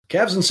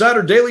Cavs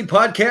Insider Daily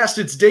Podcast.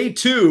 It's day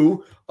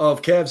 2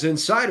 of Cavs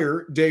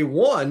Insider, day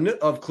 1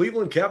 of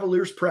Cleveland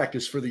Cavaliers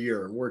practice for the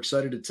year. And we're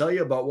excited to tell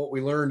you about what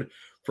we learned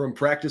from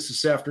practice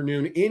this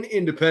afternoon in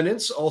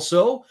Independence.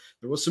 Also,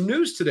 there was some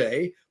news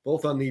today,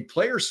 both on the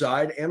player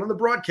side and on the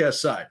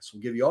broadcast side. So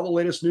we'll give you all the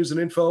latest news and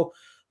info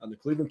on the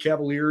Cleveland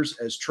Cavaliers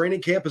as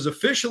training camp is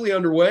officially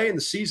underway and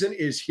the season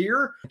is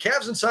here.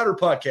 Cavs Insider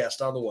Podcast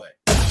on the way.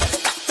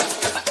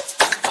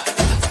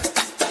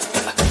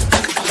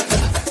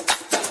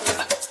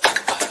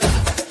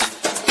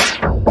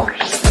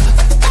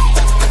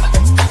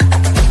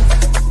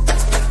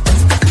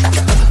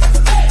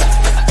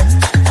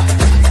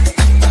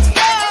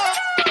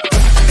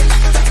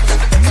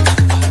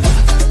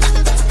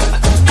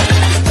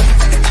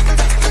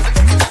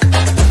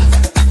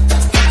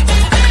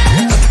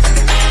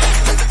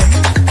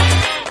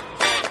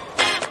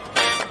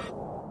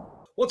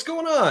 What's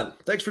going on?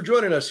 Thanks for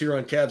joining us here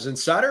on Cavs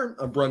Insider.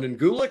 I'm Brendan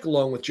Gulick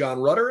along with John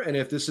Rutter. And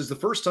if this is the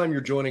first time you're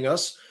joining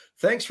us,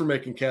 thanks for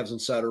making Cavs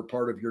Insider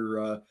part of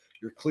your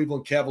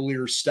Cleveland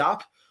Cavaliers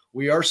stop.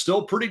 We are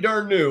still pretty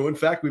darn new. In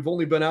fact, we've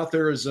only been out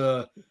there as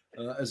a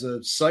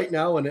site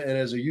now and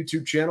as a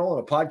YouTube channel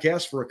and a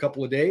podcast for a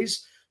couple of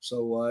days.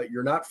 So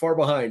you're not far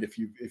behind if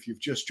you've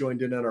just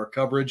joined in on our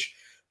coverage.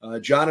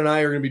 John and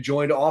I are going to be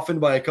joined often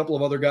by a couple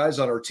of other guys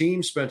on our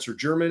team: Spencer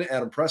German,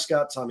 Adam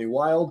Prescott, Tommy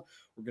Wild.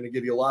 We're going to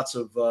give you lots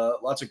of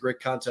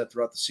great content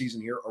throughout the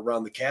season here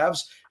around the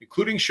Cavs,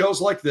 including shows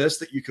like this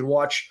that you can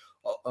watch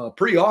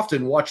pretty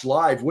often, watch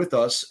live with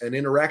us and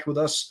interact with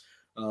us.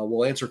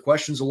 We'll answer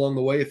questions along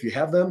the way if you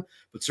have them,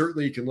 but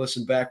certainly you can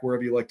listen back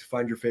wherever you like to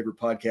find your favorite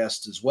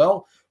podcasts as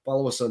well.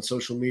 Follow us on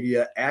social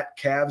media at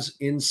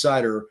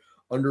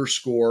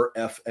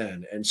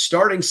CavsInsider_FN. And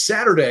starting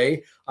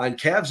Saturday on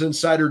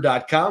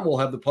CavsInsider.com, we'll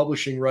have the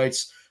publishing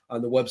rights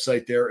on the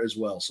website there as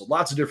well. So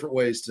lots of different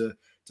ways to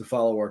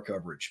follow our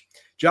coverage.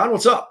 John,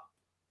 what's up?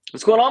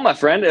 What's going on, my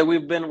friend?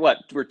 We've been,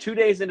 we're 2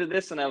 days into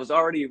this, and I was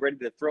already ready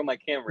to throw my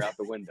camera out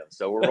the window.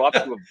 So we're off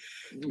to a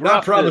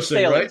not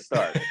promising, right?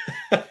 Start.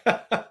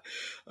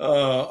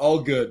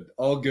 All good.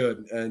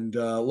 And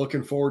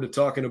looking forward to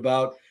talking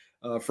about,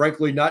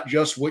 frankly, not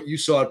just what you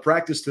saw at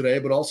practice today,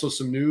 but also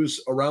some news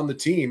around the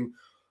team.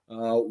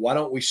 Why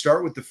don't we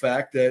start with the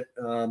fact that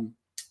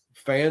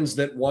fans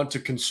that want to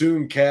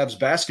consume Cavs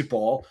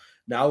basketball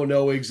now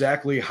know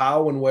exactly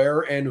how and where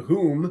and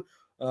whom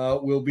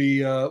will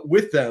be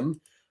with them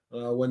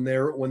when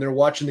they're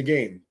watching the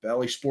game.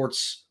 Bally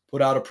Sports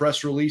put out a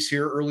press release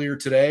here earlier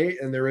today,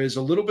 and there is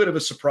a little bit of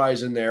a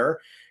surprise in there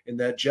in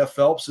that Jeff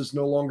Phelps is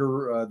no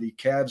longer the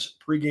Cavs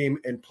pregame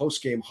and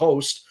postgame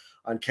host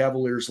on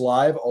Cavaliers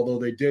Live, although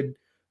they did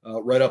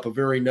write up a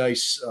very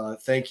nice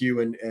thank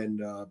you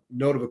and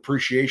note of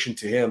appreciation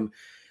to him.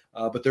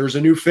 But there's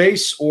a new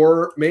face,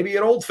 or maybe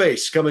an old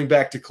face, coming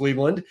back to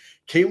Cleveland.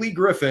 Kaylee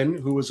Griffin,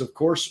 who was, of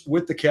course,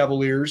 with the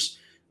Cavaliers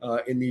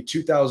in the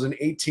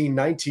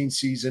 2018-19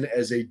 season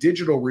as a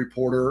digital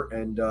reporter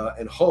and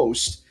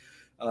host.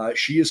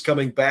 She is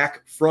coming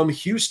back from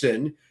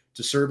Houston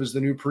to serve as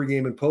the new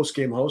pregame and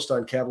postgame host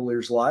on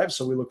Cavaliers Live.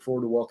 So we look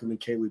forward to welcoming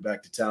Kaylee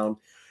back to town.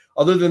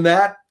 Other than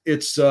that,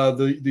 it's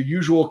the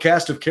usual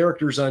cast of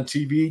characters on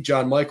TV.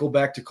 John Michael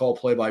back to call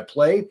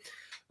play-by-play.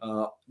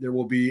 There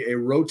will be a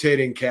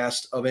rotating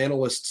cast of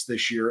analysts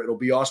this year. It'll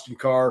be Austin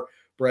Carr,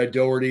 Brad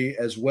Doherty,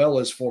 as well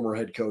as former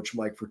head coach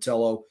Mike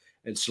Fratello,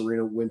 and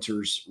Serena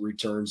Winters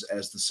returns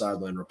as the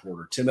sideline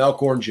reporter. Tim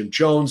Alcorn, Jim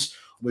Jones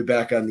will be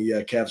back on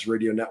the Cavs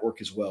radio network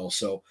as well.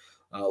 So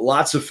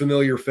lots of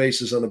familiar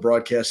faces on the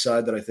broadcast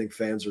side that I think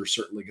fans are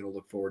certainly going to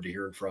look forward to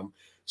hearing from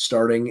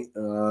starting,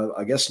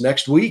 I guess,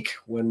 next week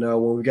when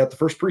we got the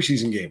first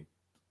preseason game.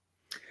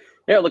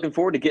 Yeah, looking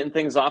forward to getting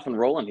things off and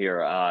rolling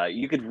here.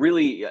 You could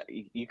really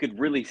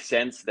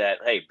sense that,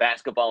 hey,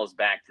 basketball is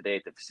back today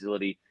at the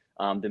facility.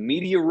 The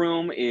media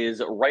room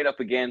is right up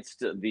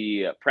against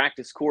the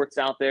practice courts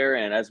out there.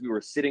 And as we were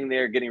sitting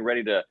there getting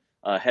ready to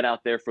head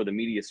out there for the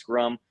media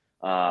scrum,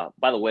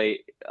 by the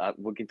way,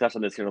 we can touch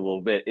on this here in a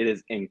little bit. It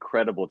is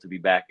incredible to be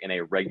back in a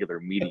regular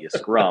media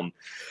scrum.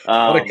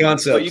 What a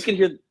concept. But you can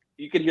hear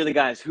the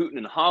guys hooting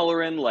and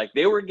hollering like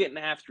they were getting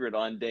after it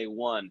on day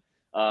one.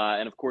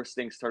 And of course,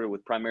 things started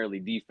with primarily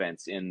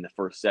defense in the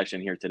first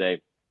session here today.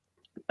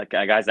 A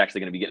guy's actually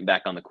going to be getting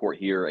back on the court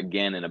here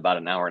again in about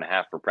an hour and a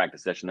half for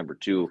practice session number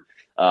 2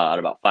 at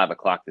about 5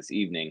 o'clock this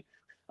evening.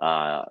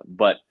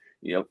 But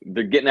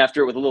they're getting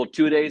after it with a little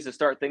 2 days to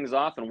start things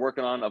off and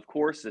working on, of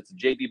course, it's a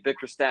JB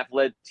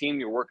Bickerstaff-led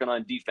team. You're working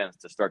on defense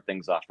to start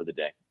things off for the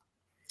day.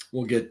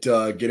 We'll get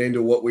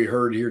into what we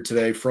heard here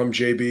today from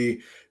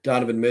JB,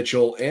 Donovan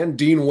Mitchell, and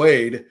Dean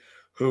Wade,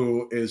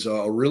 who is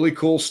a really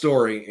cool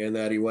story in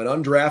that he went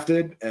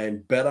undrafted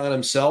and bet on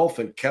himself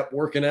and kept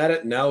working at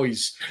it. And now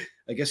he's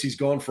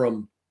gone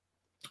from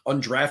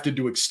undrafted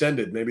to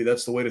extended. Maybe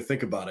that's the way to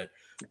think about it.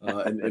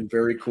 And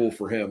very cool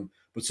for him.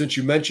 But since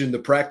you mentioned the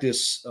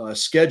practice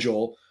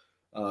schedule,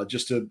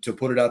 just to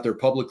put it out there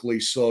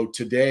publicly. So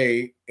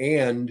today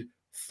and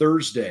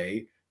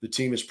Thursday, the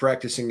team is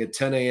practicing at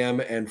 10 a.m.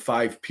 and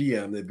 5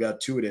 p.m. They've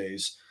got 2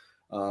 days.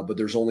 but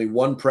there's only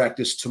one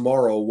practice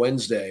tomorrow,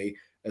 Wednesday,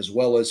 as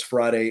well as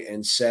Friday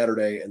and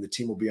Saturday, and the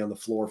team will be on the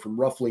floor from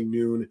roughly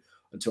noon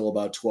until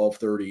about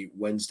 12:30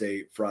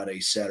 Wednesday, Friday,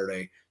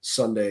 Saturday.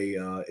 Sunday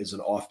is an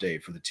off day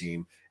for the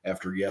team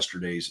after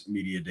yesterday's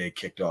media day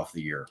kicked off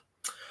the year.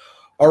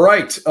 All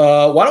right,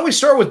 why don't we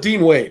start with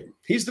Dean Wade?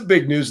 He's the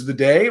big news of the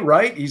day,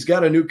 right? He's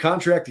got a new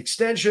contract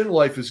extension.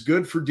 Life is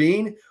good for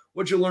Dean.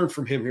 What'd you learn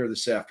from him here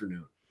this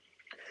afternoon?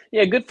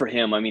 Yeah, good for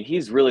him. I mean,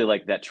 he's really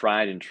like that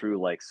tried and true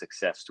like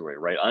success story,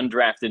 right?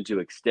 Undrafted to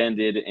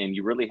extended, and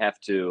you really have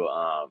to.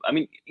 I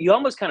mean, you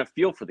almost kind of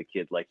feel for the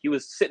kid. Like he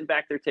was sitting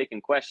back there taking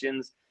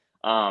questions.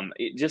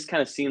 It just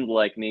kind of seemed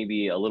like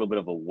maybe a little bit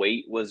of a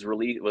weight was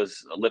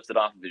lifted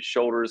off of his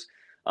shoulders.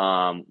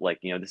 Like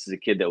this is a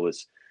kid that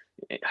was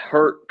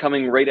hurt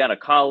coming right out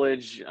of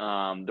college.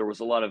 There was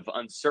a lot of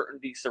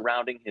uncertainty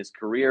surrounding his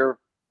career,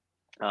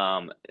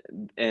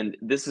 and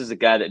this is a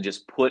guy that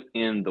just put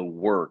in the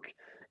work.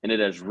 And it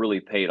has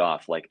really paid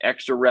off, like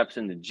extra reps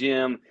in the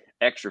gym,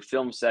 extra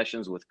film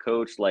sessions with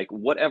coach, like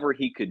whatever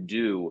he could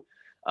do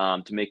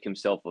to make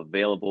himself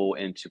available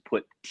and to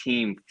put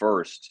team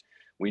first.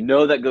 We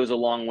know that goes a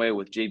long way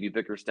with JB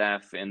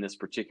Bickerstaff and this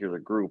particular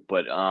group,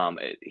 but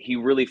he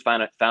really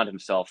found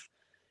himself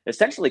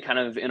essentially kind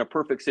of in a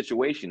perfect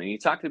situation. And he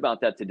talked about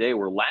that today,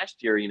 where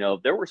last year,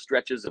 there were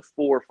stretches of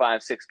 4,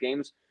 5, 6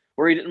 games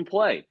where he didn't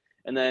play.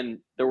 And then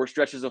there were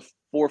stretches of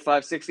 4,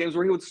 5, 6 games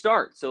where he would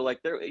start. So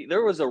like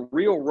there was a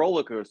real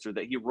roller coaster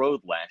that he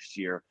rode last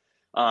year.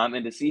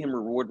 And to see him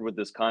rewarded with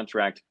this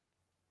contract,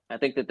 I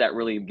think that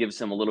really gives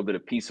him a little bit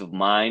of peace of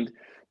mind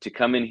to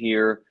come in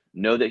here,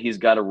 know that he's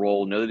got a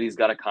role, know that he's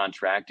got a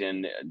contract.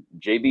 And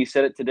JB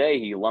said it today.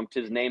 He lumped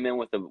his name in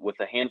with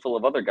a handful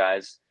of other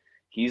guys.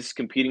 He's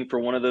competing for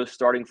one of those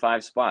starting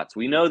 5 spots.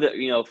 We know that,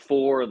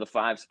 4 of the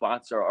 5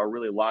 spots are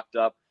really locked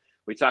up.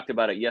 We talked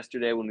about it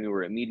yesterday when we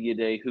were at media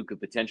day, who could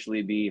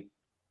potentially be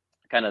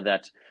kind of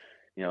that,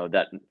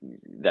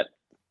 the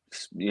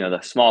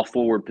small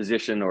forward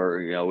position, or,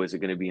 is it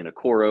going to be an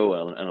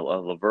Okoro and a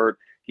LeVert?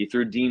 He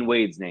threw Dean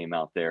Wade's name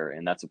out there,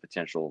 and that's a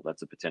potential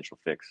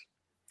fix.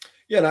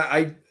 Yeah. And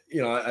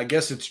I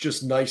guess it's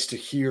just nice to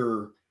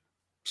hear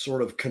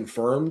sort of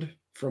confirmed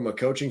from a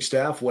coaching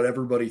staff what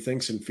everybody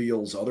thinks and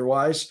feels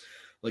otherwise.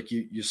 Like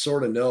you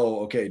sort of know,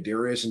 okay,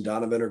 Darius and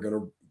Donovan are going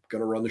to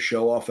run the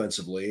show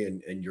offensively,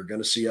 and you're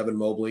going to see Evan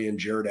Mobley and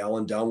Jared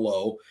Allen down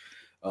low.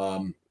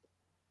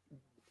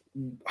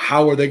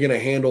 How are they going to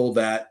handle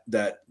that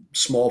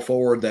small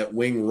forward, that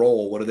wing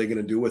role? What are they going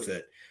to do with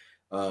it?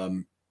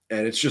 And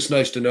it's just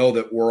nice to know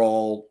that we're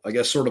all, I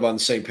guess, sort of on the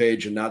same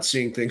page and not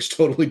seeing things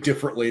totally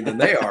differently than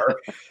they are.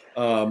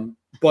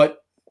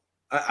 But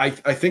I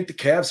think the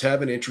Cavs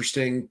have an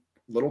interesting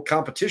little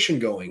competition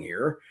going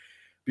here,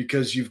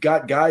 because you've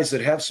got guys that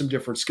have some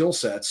different skill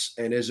sets.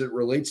 And as it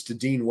relates to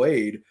Dean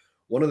Wade,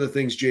 one of the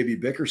things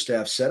JB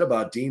Bickerstaff said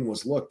about Dean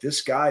was, look,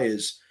 this guy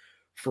is,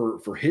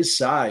 for his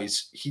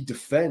size, he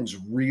defends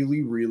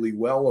really, really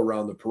well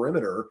around the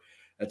perimeter.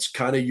 That's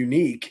kind of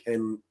unique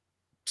and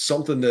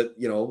something that,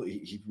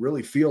 he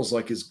really feels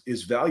like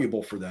is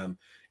valuable for them.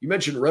 You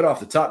mentioned right off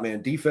the top,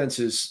 man, defense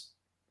is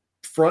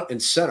front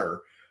and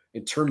center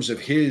in terms of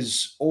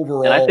his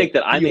overall. And I think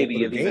that I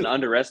maybe have even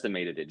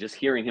underestimated it. Just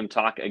hearing him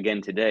talk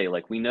again today,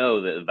 like we know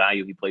the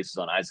value he places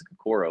on Isaac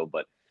Okoro,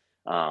 but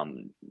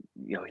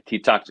he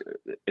talked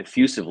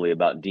effusively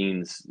about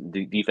Dean's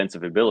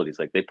defensive abilities.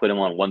 Like they put him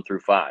on 1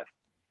 through 5,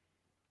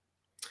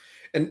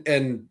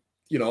 and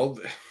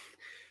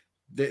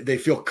they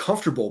feel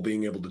comfortable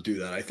being able to do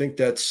that. I think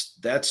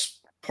that's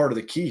part of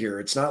the key here.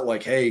 It's not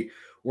like, hey,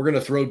 we're going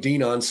to throw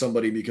Dean on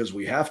somebody because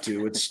we have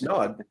to. It's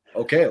not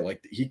okay.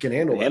 Like he can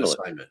handle that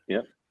assignment.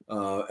 Yeah.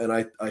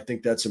 And I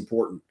think that's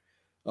important.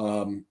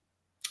 I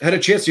had a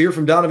chance to hear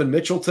from Donovan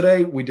Mitchell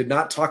today. We did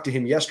not talk to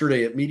him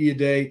yesterday at media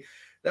day.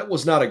 That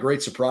was not a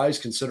great surprise,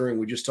 considering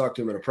we just talked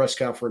to him at a press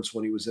conference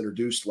when he was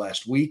introduced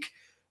last week.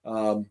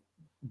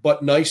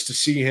 But nice to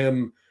see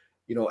him,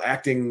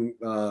 acting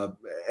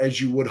as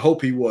you would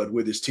hope he would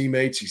with his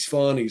teammates. He's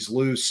fun. He's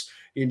loose.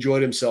 He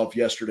enjoyed himself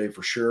yesterday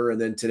for sure.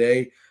 And then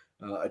today,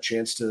 a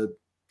chance to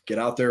get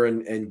out there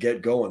and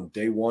get going.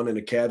 Day one in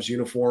a Cavs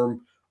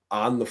uniform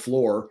on the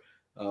floor.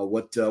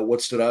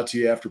 What stood out to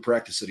you after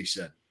practice that he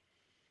said?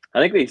 I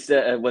think they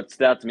said what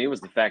stood out to me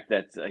was the fact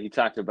that he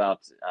talked about,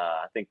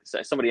 I think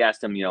somebody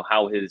asked him,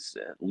 how his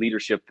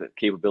leadership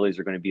capabilities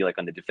are going to be like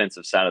on the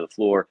defensive side of the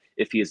floor,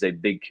 if he is a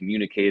big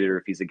communicator,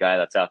 if he's a guy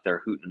that's out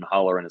there hooting and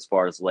hollering as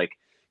far as like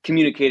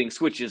communicating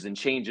switches and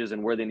changes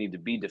and where they need to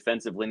be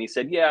defensively. And he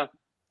said, yeah.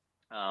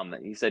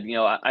 He said,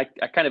 I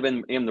kind of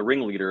am the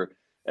ringleader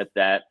at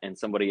that. And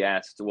somebody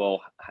asked, well,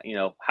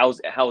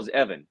 how's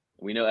Evan?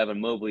 We know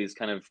Evan Mobley is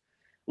kind of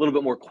a little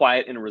bit more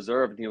quiet and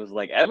reserved. And he was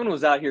like, Evan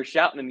was out here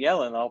shouting and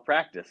yelling all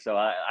practice. So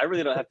I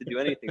really don't have to do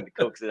anything to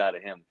coax it out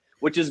of him,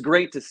 which is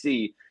great to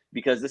see,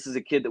 because this is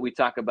a kid that we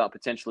talk about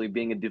potentially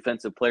being a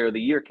defensive player of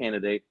the year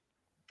candidate.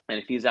 And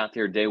if he's out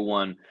there day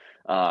one,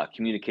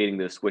 communicating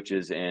those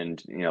switches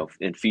and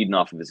and feeding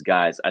off of his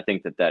guys, I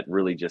think that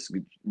really just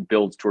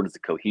builds towards the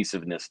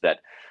cohesiveness that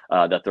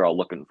they're all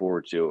looking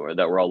forward to, or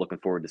that we're all looking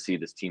forward to see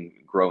this team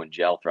grow and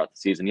gel throughout the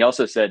season. He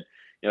also said,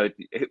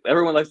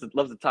 everyone loves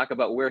to talk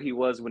about where he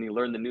was when he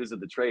learned the news of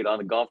the trade on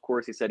the golf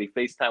course. He said he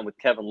FaceTimed with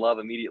Kevin Love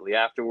immediately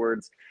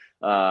afterwards,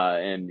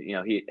 and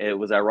it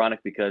was ironic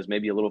because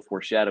maybe a little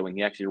foreshadowing.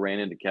 He actually ran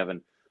into Kevin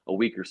a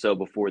week or so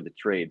before the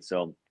trade,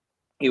 so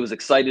he was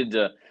excited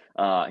to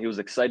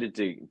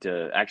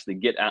actually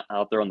get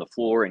out there on the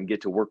floor and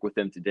get to work with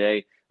them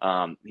today.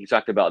 He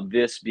talked about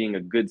this being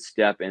a good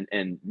step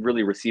and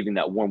really receiving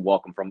that warm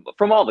welcome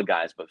from all the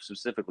guys, but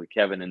specifically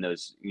Kevin in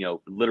those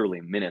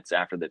literally minutes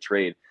after the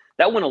trade.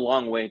 That went a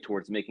long way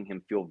towards making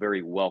him feel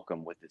very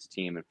welcome with his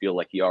team and feel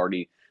like he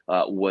already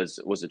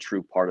was a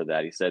true part of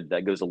that. He said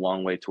that goes a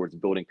long way towards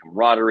building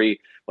camaraderie,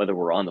 whether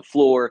we're on the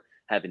floor,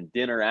 having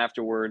dinner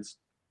afterwards.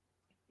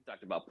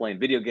 Talked about playing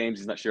video games.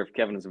 He's not sure if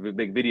Kevin is a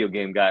big video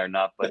game guy or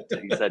not, but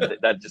he said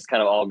that just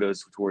kind of all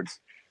goes towards,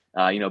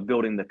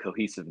 building the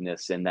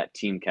cohesiveness and that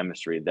team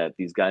chemistry that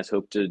these guys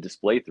hope to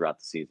display throughout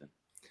the season.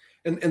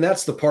 And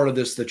that's the part of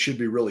this that should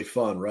be really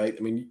fun, right?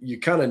 I mean, you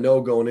kind of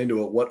know going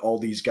into it what all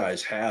these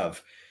guys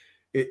have.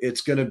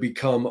 It's going to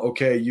become,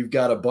 okay, you've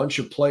got a bunch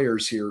of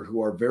players here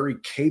who are very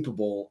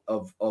capable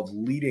of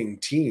leading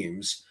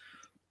teams,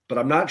 but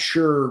I'm not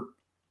sure.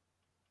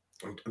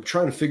 I'm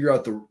trying to figure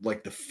out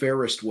the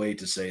fairest way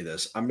to say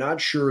this. I'm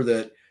not sure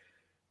that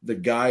the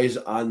guys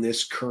on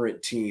this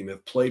current team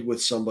have played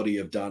with somebody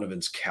of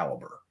Donovan's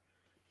caliber.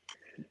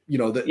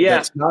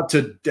 That's not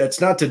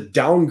to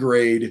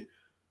downgrade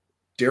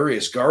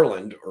Darius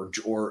Garland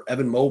or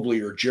Evan Mobley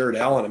or Jared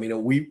Allen. I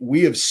mean,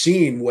 we have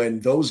seen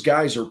when those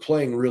guys are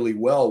playing really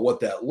well what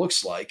that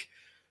looks like.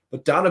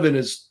 But Donovan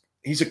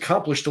he's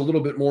accomplished a little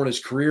bit more in his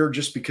career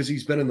just because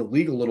he's been in the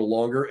league a little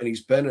longer and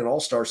he's been an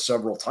all-star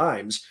several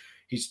times.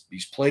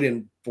 He's played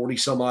in 40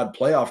 some odd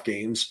playoff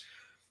games.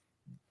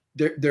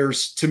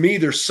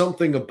 There's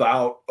something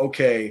about,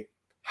 okay,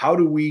 how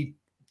do we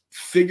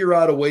figure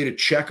out a way to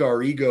check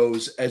our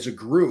egos as a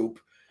group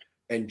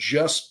and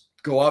just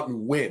go out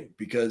and win?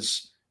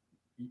 Because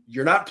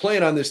you're not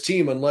playing on this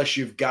team unless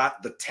you've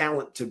got the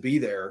talent to be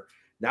there.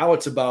 Now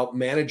it's about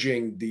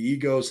managing the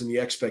egos and the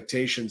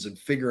expectations and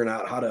figuring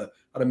out how to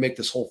make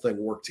this whole thing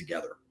work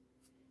together.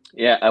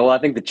 Yeah, well, I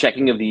think the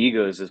checking of the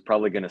egos is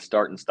probably going to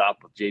start and stop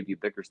with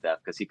JB Bickerstaff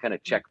because he kind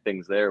of checked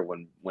things there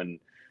when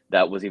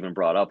that was even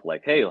brought up.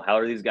 Like, hey, how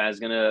are these guys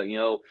going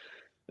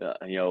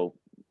to,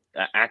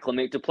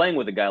 acclimate to playing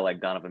with a guy like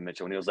Donovan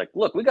Mitchell? And he was like,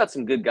 look, we got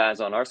some good guys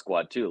on our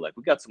squad too. Like,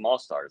 we got some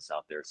all-stars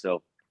out there.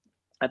 So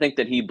I think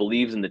that he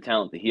believes in the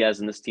talent that he has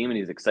in this team, and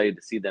he's excited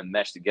to see them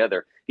mesh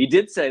together. He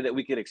did say that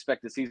we could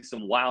expect to see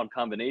some wild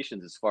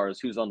combinations as far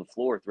as who's on the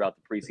floor throughout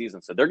the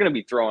preseason. So they're going to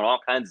be throwing all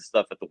kinds of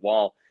stuff at the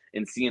wall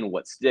and seeing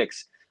what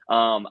sticks.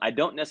 I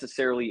don't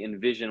necessarily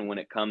envision when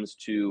it comes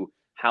to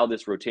how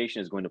this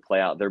rotation is going to play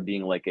out, there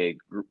being like a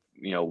group,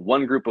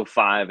 one group of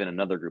five and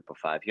another group of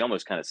five. He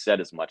almost kind of said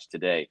as much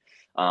today.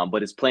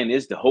 But his plan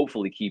is to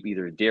hopefully keep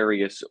either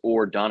Darius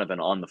or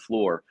Donovan on the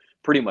floor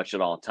pretty much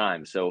at all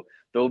times. So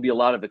there will be a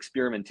lot of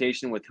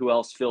experimentation with who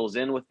else fills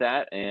in with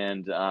that.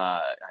 And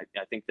I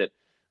think that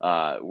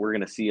we're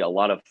going to see a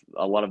lot of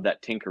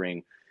that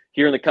tinkering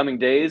here in the coming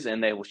days,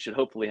 and they should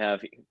hopefully have,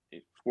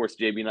 of course,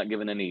 JB not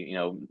giving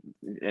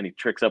any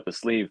tricks up his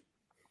sleeve,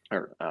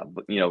 or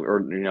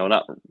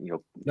not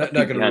not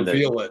going to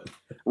reveal it.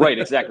 Right,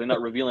 exactly,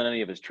 not revealing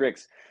any of his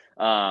tricks.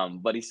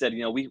 But he said,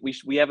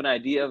 we have an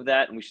idea of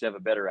that, and we should have a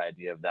better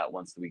idea of that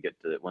once we get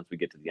to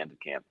the end of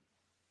camp.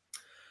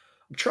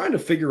 I'm trying to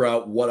figure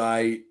out what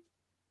I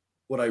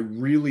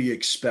really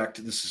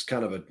expect. This is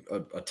kind of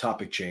a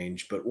topic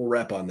change, but we'll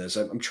wrap on this.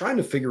 I'm trying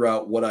to figure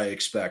out what I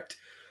expect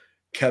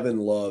Kevin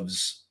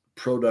Love's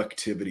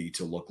productivity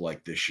to look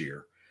like this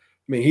year.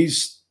 I mean,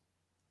 he's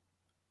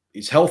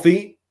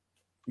healthy.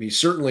 He's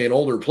certainly an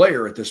older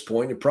player at this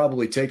point. It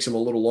probably takes him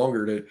a little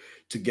longer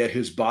to get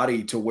his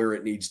body to where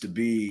it needs to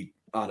be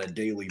on a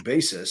daily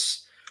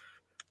basis.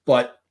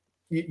 But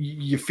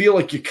you feel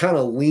like you kind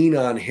of lean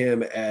on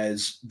him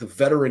as the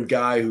veteran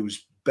guy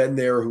who's been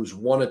there, who's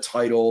won a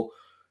title,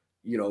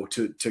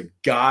 to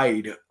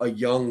guide a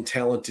young,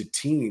 talented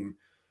team.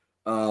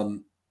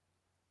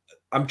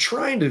 I'm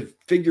trying to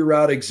figure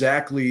out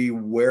exactly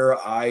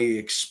where I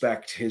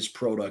expect his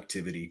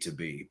productivity to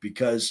be,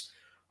 because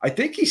I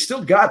think he's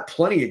still got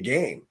plenty of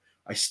game.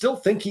 I still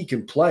think he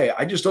can play.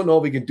 I just don't know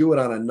if he can do it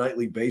on a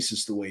nightly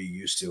basis the way he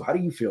used to. How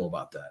do you feel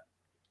about that?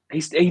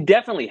 He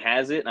definitely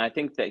has it, and I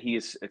think that he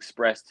has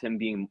expressed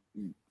him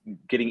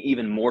getting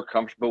even more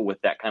comfortable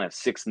with that kind of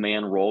sixth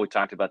man role. We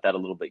talked about that a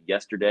little bit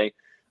yesterday.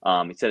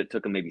 He said it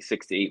took him maybe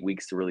 6 to 8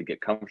 weeks to really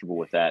get comfortable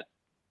with that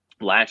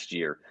last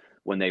year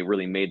when they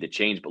really made the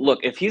change. But look,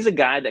 if he's a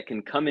guy that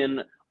can come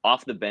in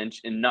off the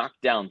bench and knock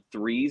down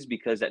threes,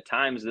 because at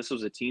times this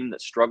was a team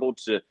that struggled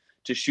to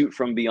shoot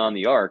from beyond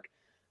the arc.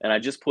 And I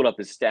just pulled up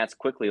his stats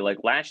quickly.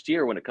 Like last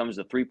year, when it comes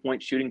to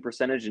 3-point shooting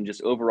percentage and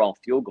just overall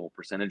field goal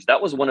percentage,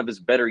 that was one of his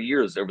better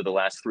years over the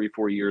last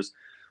 3-4 years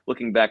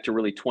looking back to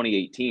really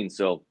 2018.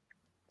 So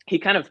he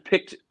kind of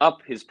picked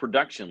up his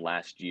production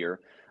last year.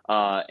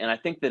 And I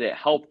think that it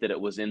helped that it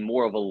was in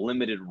more of a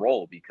limited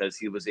role because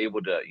he was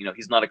able to,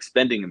 he's not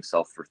expending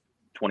himself for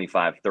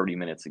 25, 30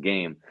 minutes a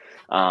game.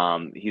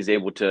 He's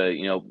able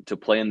to, to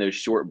play in those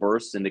short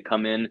bursts and to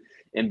come in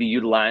and be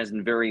utilized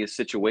in various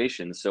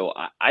situations. So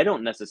I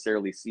don't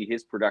necessarily see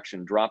his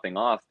production dropping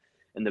off.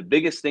 And the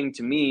biggest thing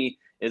to me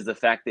is the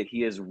fact that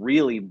he has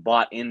really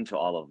bought into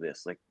all of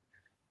this. Like,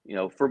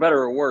 for better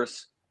or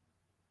worse,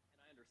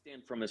 and I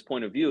understand from his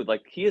point of view,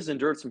 like he has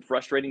endured some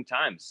frustrating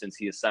times since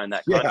he has signed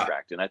that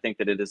contract. And I think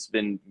that has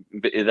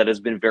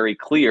been very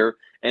clear,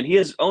 and he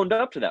has owned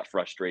up to that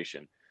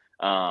frustration.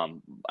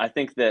 I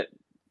think that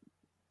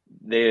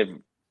they have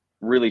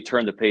really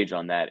turned the page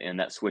on that, and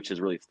that switch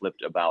has really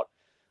flipped about.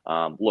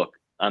 Look,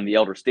 I'm the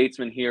elder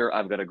statesman here.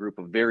 I've got a group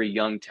of very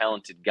young,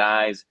 talented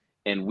guys,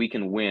 and we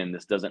can win.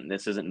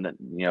 This isn't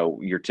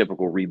your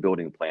typical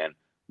rebuilding plan.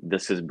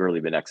 This has barely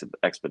been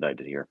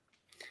expedited here.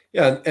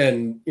 Yeah,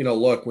 and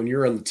look, when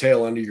you're on the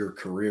tail end of your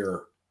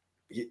career,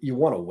 you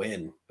want to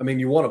win. I mean,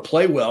 you want to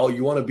play well.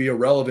 You want to be a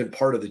relevant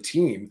part of the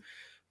team.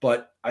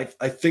 But I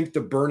think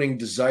the burning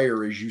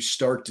desire as you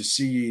start to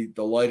see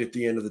the light at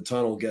the end of the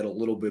tunnel get a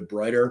little bit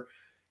brighter,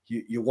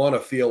 you want to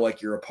feel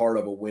like you're a part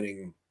of a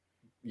winning,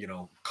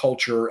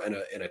 culture and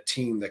a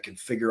team that can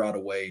figure out a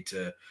way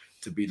to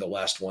be the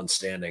last one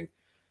standing.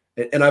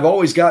 And I've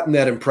always gotten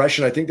that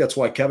impression. I think that's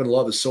why Kevin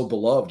Love is so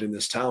beloved in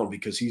this town,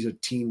 because he's a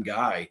team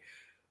guy.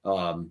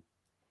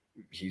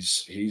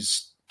 He's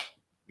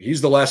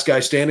the last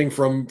guy standing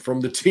from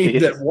the team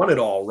that won it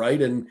all,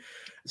 right? And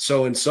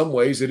so in some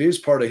ways it is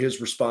part of his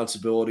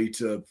responsibility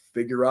to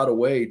figure out a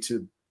way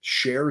to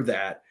share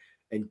that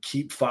and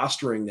keep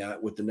fostering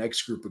that with the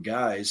next group of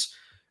guys.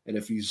 And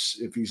if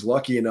he's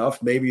lucky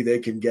enough, maybe they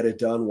can get it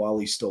done while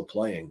he's still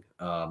playing.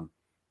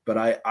 But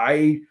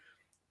I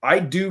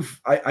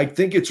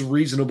think it's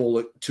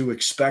reasonable to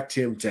expect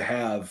him to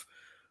have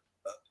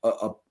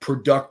a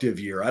productive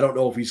year. I don't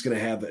know if he's going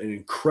to have an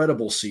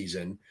incredible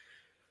season.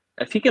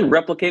 If he can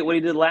replicate what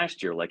he did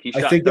last year, like he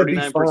shot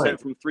 39%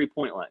 from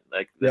 3-point line,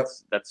 like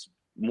that's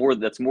more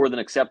than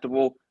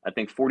acceptable. I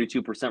think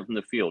 42% from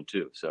the field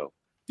too. So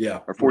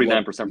or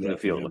 49% from the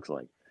field, it looks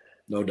like.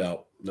 No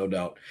doubt.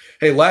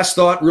 Hey, last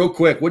thought real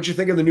quick. What'd you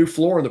think of the new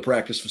floor in the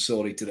practice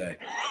facility today?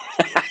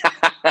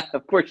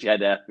 Of course you had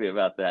to ask me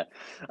about that.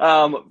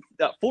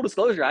 Full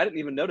disclosure, I didn't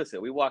even notice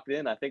it. We walked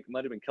in, I think it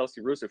might have been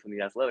Kelsey Rooster from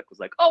The Athletic was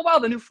like, oh, wow,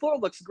 the new floor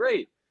looks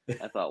great.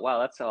 I thought, wow,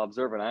 that's how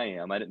observant I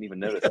am. I didn't even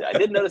notice it. I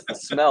did notice the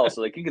smell,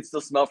 so like you could still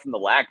smell from the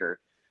lacquer.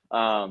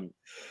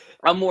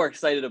 I'm more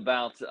excited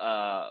about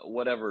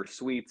whatever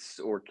sweets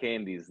or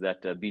candies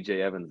that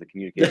BJ Evans, the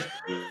communications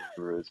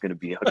guru, is going to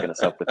be hooking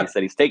us up with. He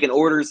said he's taking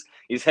orders,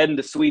 he's heading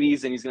to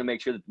Sweeties, and he's going to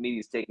make sure that the media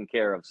is taken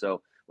care of.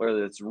 So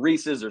whether it's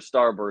Reese's or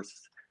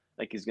Starbursts,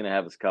 I think he's going to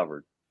have us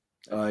covered.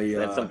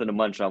 That's something to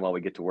munch on while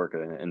we get to work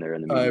in there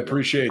in the media. I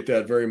appreciate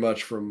that very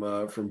much from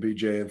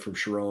BJ and from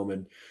Sharon.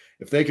 And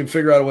if they can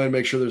figure out a way to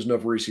make sure there's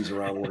enough Reese's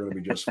around, we're going to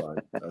be just fine.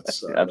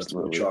 That's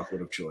my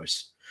chocolate of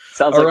choice.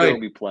 Sounds like there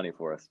will be plenty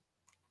for us.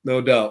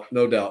 No doubt.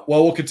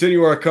 Well, we'll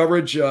continue our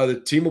coverage.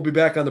 The team will be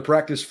back on the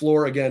practice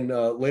floor again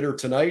later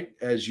tonight,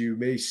 as you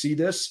may see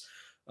this.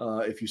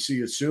 If you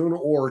see it soon,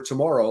 or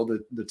tomorrow,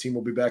 the team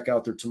will be back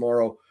out there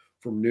tomorrow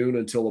from noon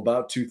until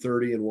about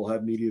 2:30, and we'll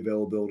have media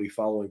availability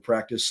following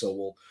practice.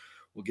 So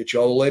we'll get you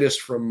all the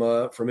latest from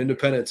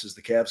Independence as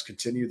the Cavs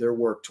continue their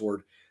work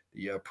toward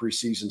the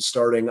preseason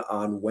starting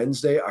on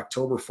Wednesday,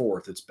 October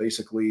 4th. It's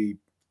basically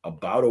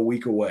about a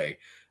week away.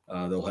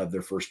 They'll have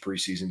their first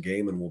preseason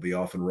game, and we'll be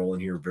off and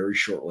rolling here very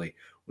shortly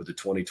with the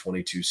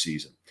 2022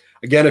 season.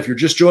 Again, if you're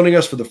just joining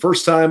us for the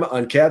first time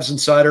on Cavs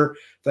Insider,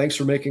 thanks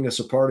for making us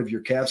a part of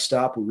your Cavs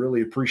stop. We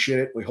really appreciate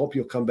it. We hope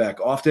you'll come back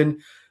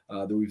often.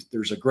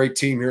 There's a great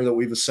team here that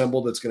we've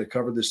assembled that's going to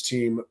cover this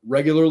team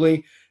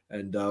regularly,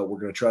 and we're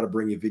going to try to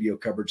bring you video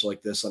coverage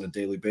like this on a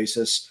daily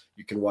basis.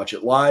 You can watch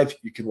it live.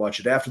 You can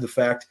watch it after the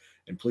fact,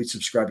 and please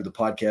subscribe to the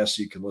podcast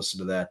so you can listen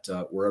to that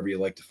wherever you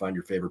like to find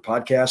your favorite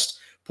podcast.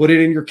 Put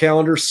it in your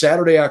calendar,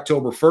 Saturday,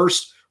 October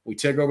 1st. We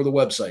take over the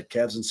website,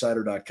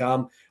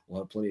 CavsInsider.com.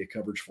 We'll have plenty of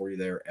coverage for you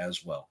there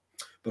as well.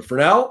 But for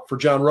now, for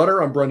John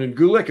Rutter, I'm Brendan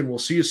Gulick, and we'll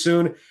see you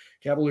soon.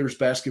 Cavaliers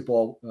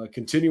basketball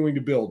continuing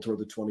to build toward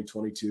the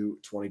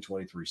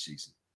 2022-2023 season.